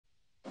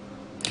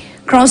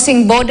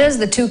Crossing borders,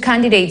 the two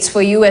candidates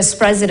for U.S.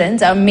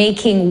 president are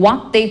making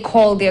what they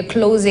call their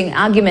closing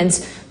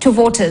arguments to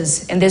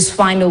voters in this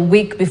final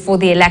week before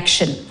the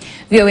election.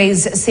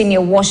 VOA's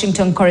senior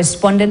Washington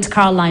correspondent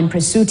Caroline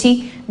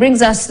Presutti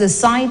brings us the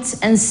sights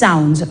and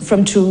sounds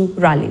from two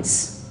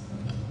rallies.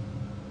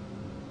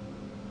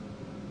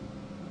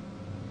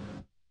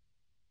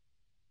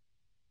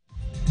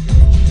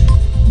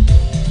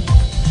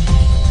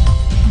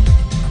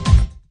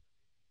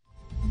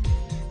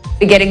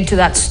 We're getting to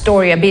that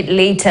story a bit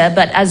later,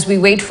 but as we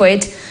wait for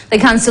it, the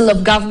Council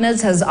of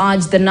Governors has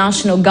urged the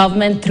national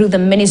government through the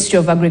Ministry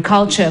of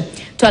Agriculture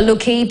to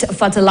allocate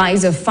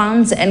fertilizer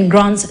funds and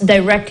grants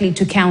directly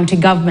to county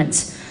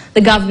governments.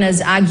 The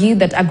governors argue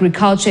that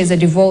agriculture is a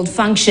devolved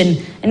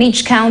function and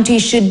each county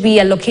should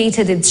be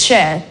allocated its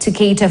share to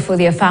cater for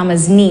their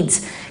farmers'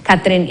 needs.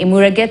 Catherine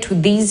Imuraget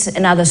with these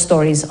and other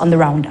stories on the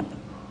roundup.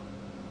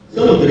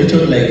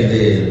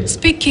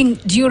 Speaking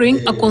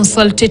during a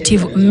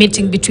consultative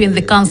meeting between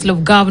the Council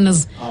of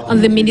Governors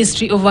and the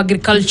Ministry of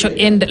Agriculture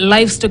and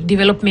Livestock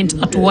Development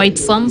at White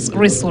Sands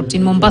Resort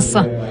in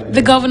Mombasa,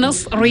 the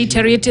governors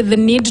reiterated the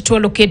need to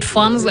allocate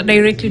funds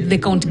directly to the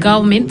county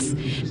governments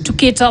to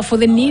cater for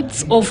the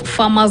needs of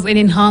farmers and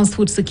enhance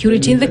food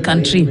security in the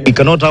country. We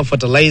cannot have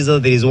fertilizer.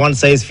 There is one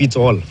size fits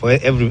all for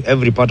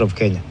every part of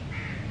Kenya.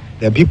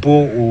 There are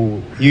people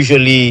who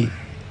usually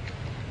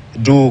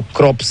do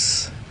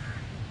crops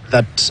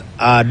that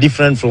are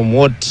different from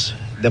what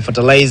the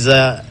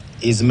fertilizer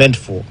is meant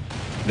for.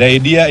 The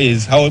idea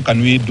is how can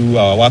we do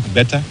our work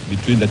better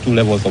between the two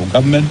levels of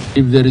government.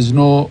 If there is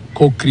no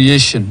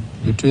co-creation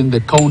between the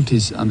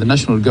counties and the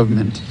national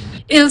government.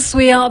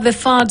 Elsewhere, the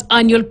third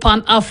annual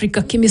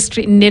Pan-Africa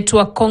Chemistry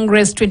Network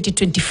Congress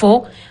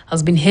 2024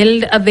 has been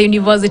held at the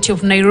University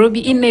of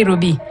Nairobi in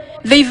Nairobi.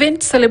 The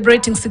event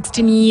celebrating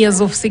 16 years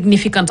of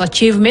significant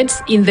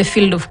achievements in the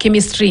field of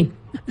chemistry.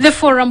 The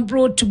forum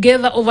brought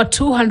together over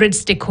 200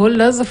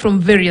 stakeholders from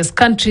various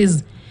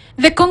countries.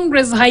 The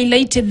Congress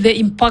highlighted the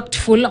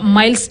impactful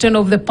milestone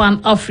of the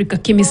Pan-Africa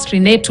Chemistry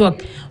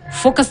Network,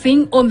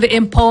 focusing on the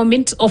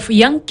empowerment of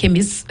young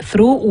chemists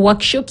through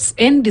workshops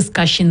and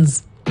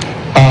discussions.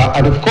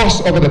 And of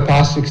course, over the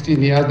past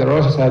 16 years, the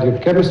Royal Society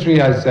of Chemistry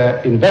has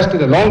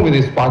invested, along with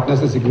its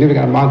partners, a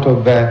significant amount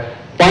of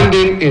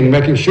funding in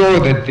making sure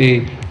that the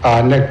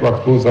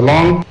network moves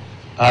along.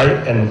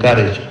 I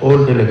encourage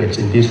all delegates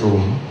in this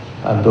room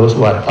and those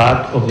who are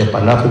part of the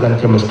Pan-African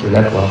Chemistry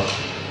Network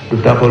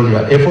to double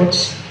their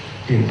efforts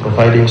in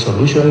providing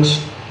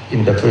solutions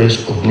in the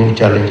face of new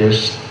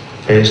challenges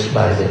faced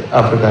by the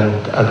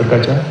African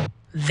agriculture.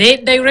 The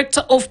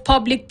Director of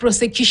Public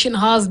Prosecution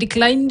has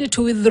declined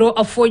to withdraw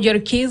a forgery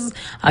case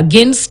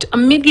against a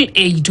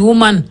middle-aged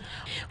woman.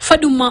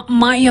 Faduma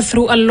Maya,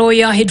 through a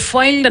lawyer, had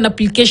filed an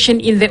application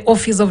in the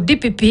office of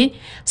DPP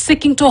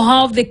seeking to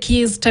have the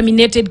case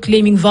terminated,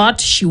 claiming that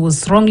she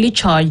was wrongly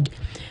charged.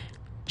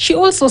 She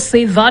also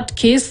said that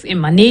case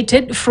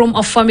emanated from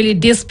a family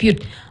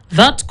dispute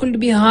that could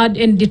be heard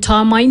and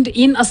determined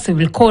in a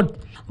civil court.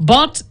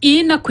 But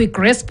in a quick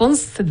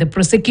response, the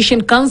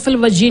prosecution counsel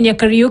Virginia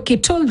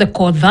Kariuki told the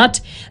court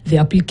that the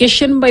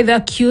application by the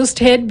accused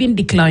had been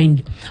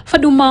declined.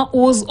 Faduma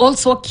was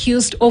also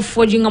accused of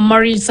forging a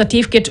marriage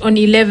certificate on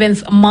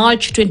 11th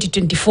March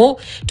 2024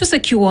 to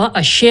secure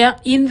a share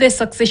in the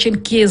succession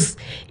case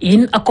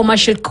in a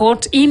commercial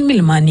court in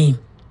Milimani.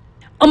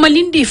 A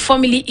Malindi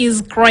family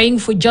is crying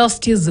for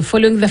justice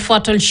following the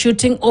fatal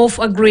shooting of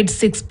a grade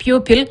 6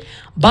 pupil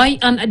by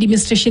an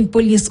administration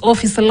police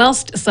officer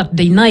last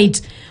Saturday night.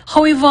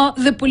 However,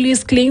 the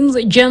police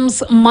claims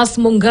James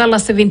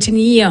Masmongala, 17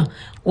 years,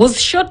 was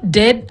shot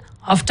dead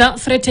after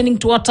threatening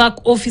to attack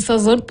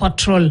officers on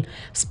patrol.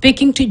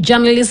 Speaking to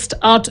journalists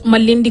at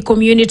Malindi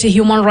Community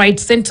Human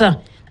Rights Center,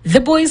 the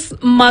boy's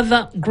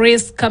mother,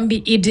 Grace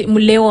Kambi Idi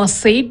Mulewa,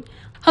 said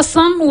her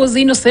son was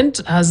innocent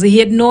as he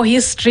had no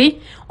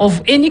history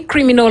of any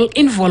criminal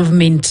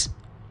involvement.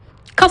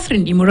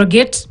 Catherine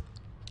Imuraget,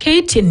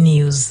 KTN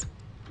News.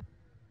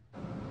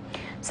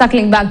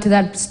 Circling back to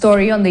that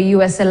story on the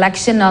U.S.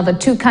 election, now the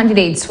two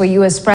candidates for U.S. president